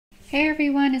Hey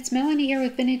everyone, it's Melanie here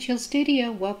with Vintage Hill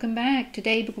Studio. Welcome back.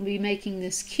 Today we'll be making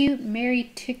this cute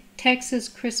Merry Texas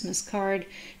Christmas card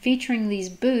featuring these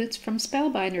boots from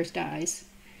Spellbinders dies.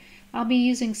 I'll be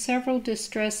using several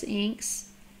distress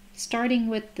inks, starting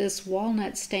with this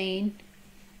walnut stain.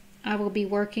 I will be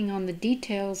working on the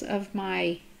details of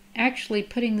actually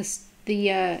putting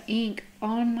the ink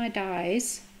on my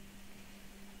dies,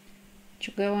 which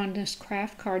will go on this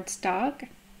craft cardstock.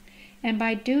 And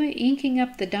by inking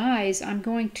up the dies, I'm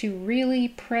going to really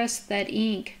press that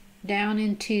ink down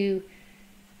into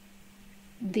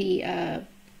the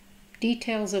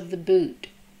details of the boot.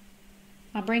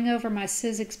 I'll bring over my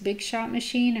Sizzix Big Shot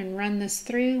machine and run this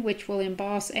through, which will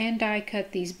emboss and die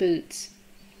cut these boots.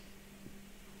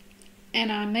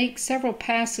 And I make several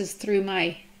passes through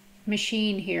my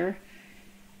machine here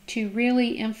to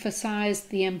really emphasize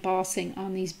the embossing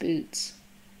on these boots.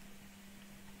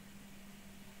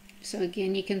 So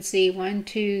again, you can see 1,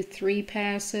 2, 3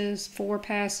 passes, 4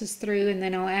 passes through, and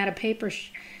then I'll add a paper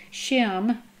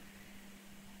shim,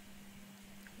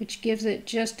 which gives it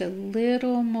just a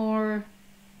little more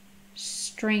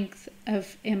strength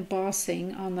of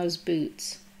embossing on those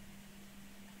boots.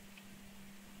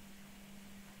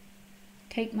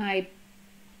 Take my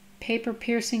paper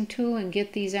piercing tool and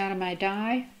get these out of my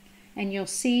die, and you'll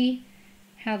see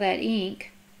how that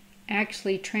ink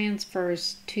actually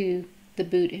transfers to the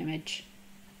boot image.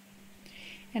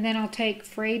 And then I'll take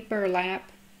frayed burlap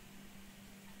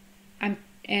and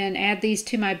add these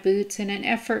to my boots in an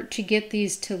effort to get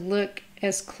these to look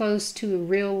as close to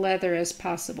real leather as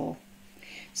possible.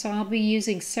 So I'll be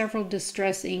using several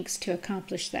distress inks to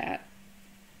accomplish that.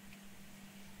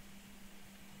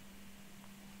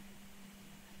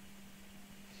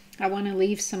 I want to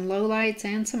leave some lowlights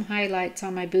and some highlights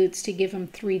on my boots to give them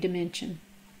 3 dimension.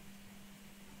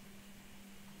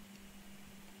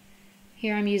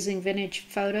 Here I'm using Vintage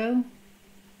Photo,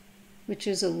 which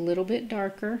is a little bit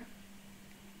darker,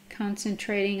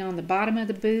 concentrating on the bottom of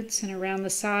the boots and around the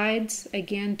sides,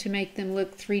 again to make them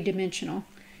look 3-dimensional.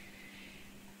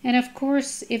 And of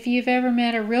course, if you've ever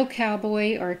met a real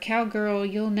cowboy or a cowgirl,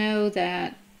 you'll know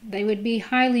that they would be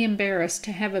highly embarrassed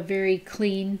to have a very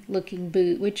clean looking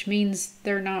boot, which means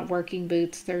they're not working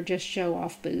boots, they're just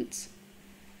show-off boots.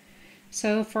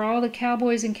 So for all the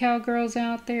cowboys and cowgirls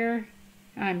out there,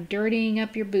 I'm dirtying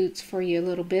up your boots for you a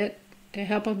little bit to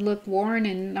help them look worn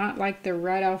and not like they're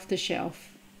right off the shelf.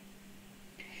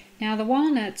 Now the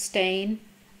walnut stain,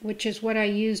 which is what I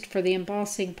used for the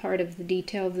embossing part of the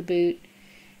detail of the boot,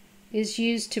 is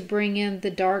used to bring in the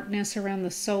darkness around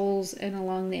the soles and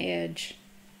along the edge.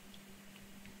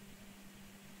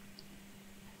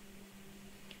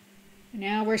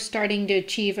 Now we're starting to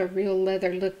achieve a real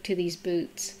leather look to these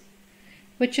boots,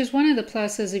 which is one of the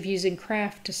pluses of using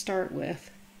craft to start with,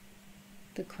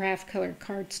 the craft colored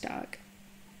cardstock.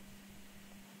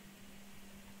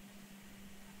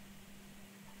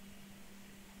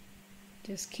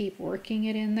 Just keep working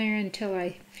it in there until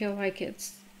I feel like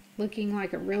it's looking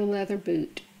like a real leather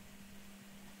boot.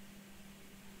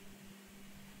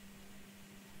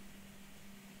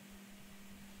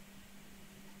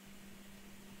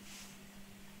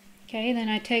 Okay, then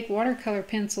I take watercolor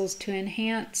pencils to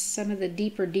enhance some of the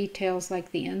deeper details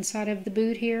like the inside of the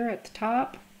boot here at the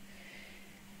top,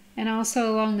 and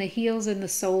also along the heels and the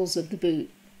soles of the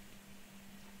boot.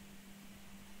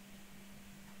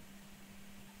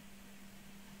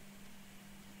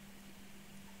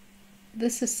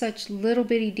 This is such little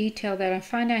bitty detail that I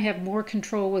find I have more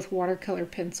control with watercolor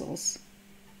pencils.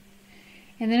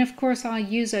 And then of course I'll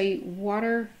use a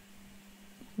water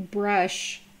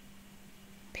brush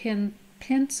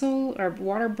pencil or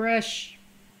water brush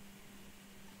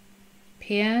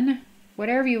pen,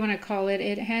 whatever you want to call it.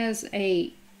 It has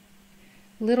a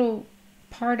little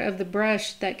part of the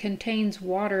brush that contains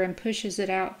water and pushes it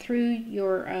out through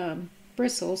your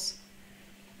bristles.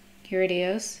 Here it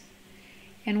is.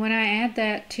 And when I add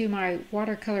that to my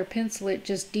watercolor pencil, it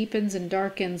just deepens and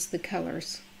darkens the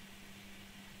colors.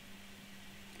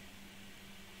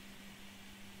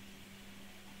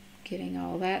 Getting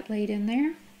all that laid in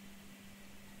there.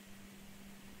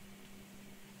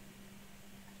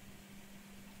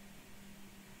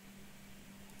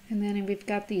 And then we've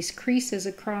got these creases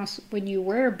across, when you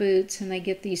wear boots and they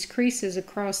get these creases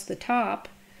across the top,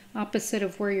 opposite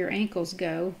of where your ankles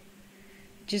go,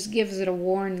 it just gives it a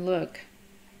worn look.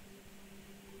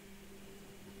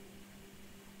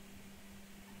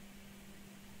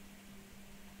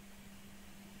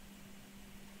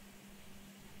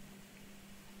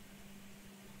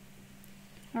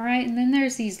 Alright, and then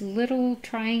there's these little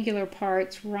triangular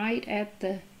parts right at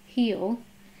the heel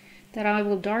that I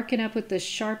will darken up with the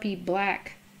Sharpie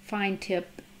black fine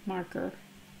tip marker.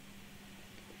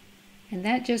 And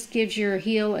that just gives your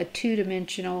heel a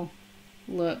two-dimensional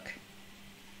look.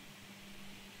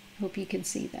 Hope you can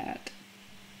see that.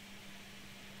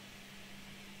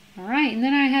 Alright, and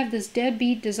then I have this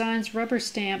Deadbeat Designs rubber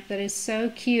stamp that is so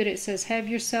cute. It says, "Have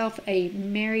yourself a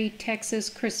Merry Texas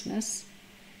Christmas."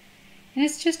 And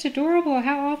it's just adorable.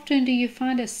 How often do you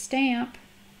find a stamp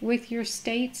with your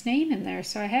state's name in there?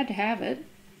 So I had to have it.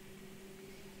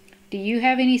 Do you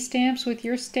have any stamps with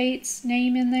your state's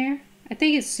name in there? I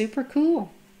think it's super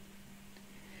cool.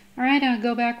 Alright, I'll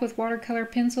go back with watercolor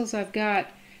pencils. I've got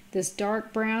this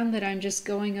dark brown that I'm just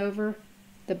going over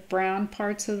the brown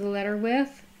parts of the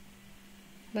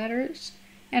letters,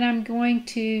 and I'm going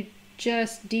to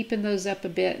just deepen those up a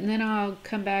bit, and then I'll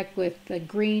come back with the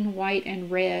green, white,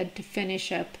 and red to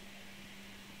finish up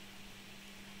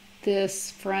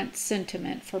this front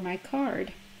sentiment for my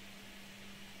card.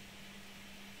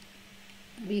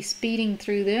 I'll be speeding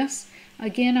through this.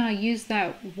 Again, I'll use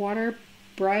that water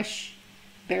brush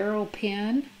barrel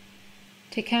pen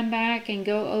to come back and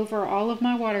go over all of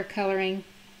my watercoloring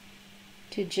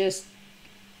to just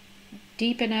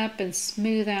deepen up and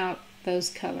smooth out those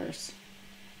colors.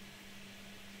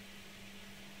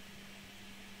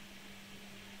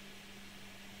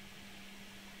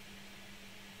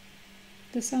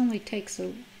 This only takes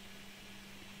a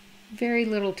very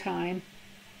little time.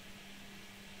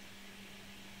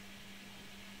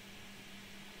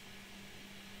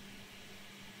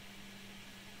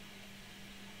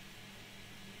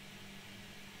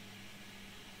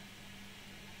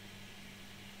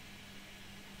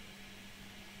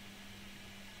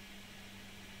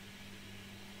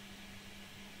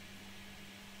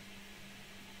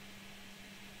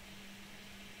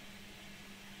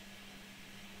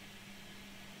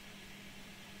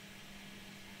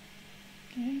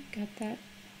 Okay, got that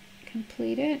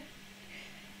completed.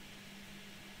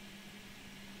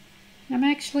 I'm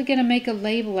actually going to make a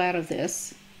label out of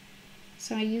this.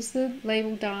 So I use the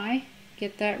label die,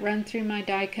 get that run through my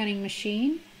die cutting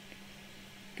machine.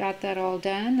 Got that all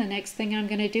done. The next thing I'm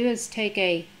going to do is take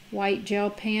a white gel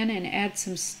pen and add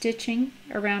some stitching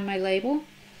around my label.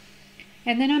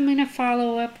 And then I'm going to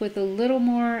follow up with a little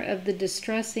more of the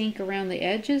distress ink around the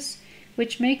edges,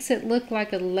 which makes it look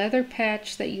like a leather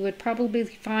patch that you would probably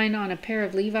find on a pair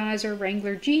of Levi's or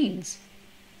Wrangler jeans.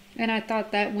 And I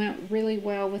thought that went really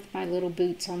well with my little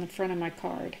boots on the front of my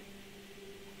card.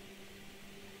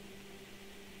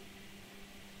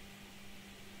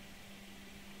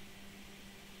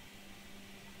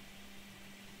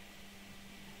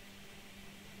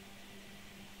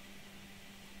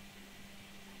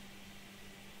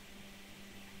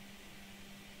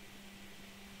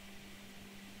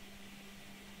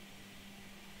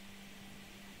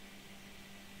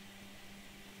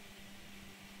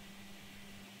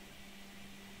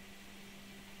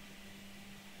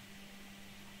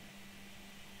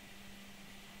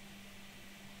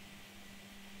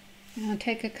 I'll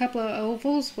take a couple of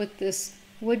ovals with this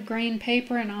wood grain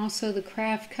paper and also the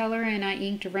craft color, and I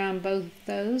inked around both of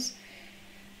those.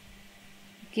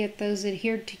 Get those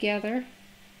adhered together,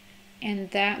 and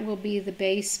that will be the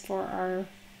base for our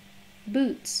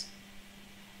boots.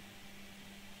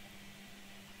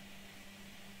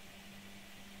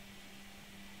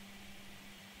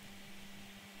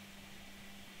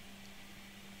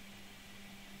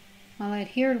 I'll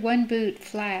adhere one boot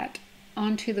flat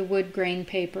onto the wood grain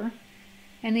paper,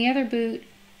 and the other boot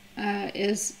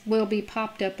will be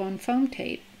popped up on foam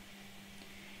tape.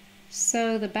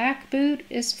 So the back boot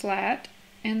is flat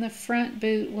and the front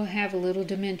boot will have a little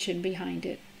dimension behind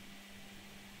it.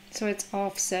 So it's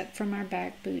offset from our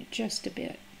back boot just a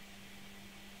bit.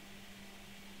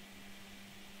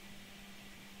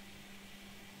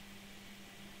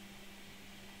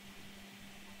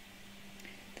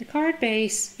 The card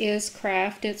base is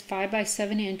craft. It's 5 by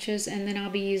 7 inches, and then I'll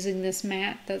be using this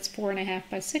mat that's 4.5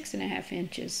 by 6.5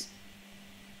 inches.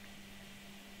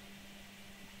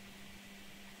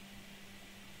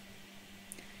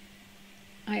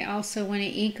 I also want to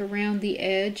ink around the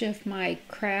edge of my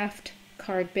craft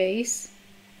card base,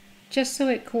 just so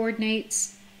it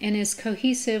coordinates and is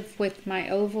cohesive with my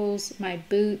ovals, my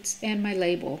boots, and my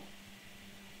label.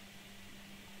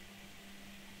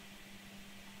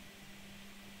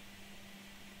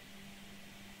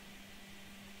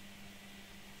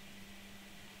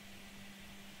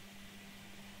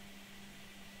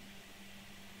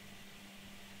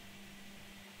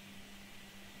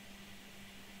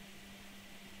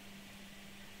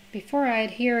 Before I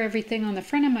adhere everything on the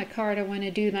front of my card, I want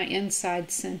to do my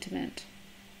inside sentiment.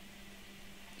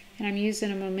 And I'm using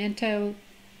a Memento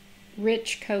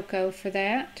Rich Cocoa for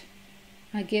that.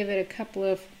 I give it a couple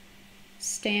of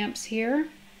stamps here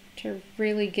to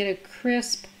really get a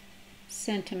crisp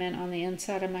sentiment on the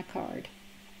inside of my card.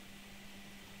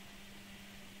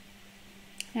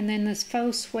 And then this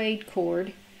faux suede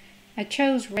cord. I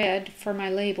chose red for my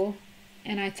label,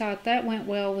 and I thought that went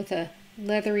well with a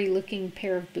leathery looking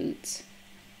pair of boots.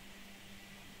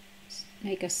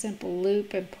 Make a simple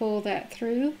loop and pull that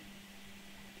through,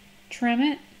 trim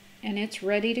it, and it's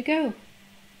ready to go.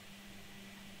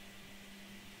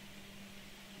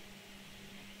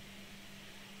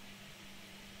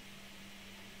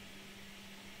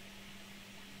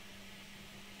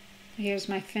 Here's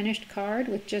my finished card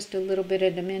with just a little bit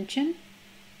of dimension.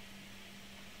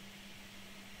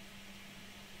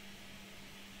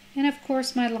 And of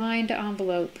course my lined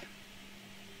envelope.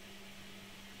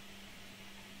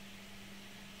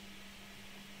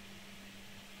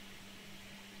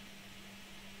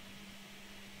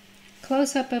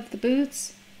 Close-up of the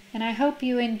boots, and I hope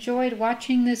you enjoyed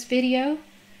watching this video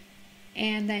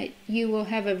and that you will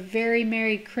have a very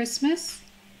Merry Christmas,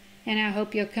 and I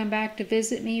hope you'll come back to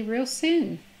visit me real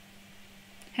soon.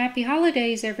 Happy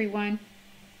holidays, everyone.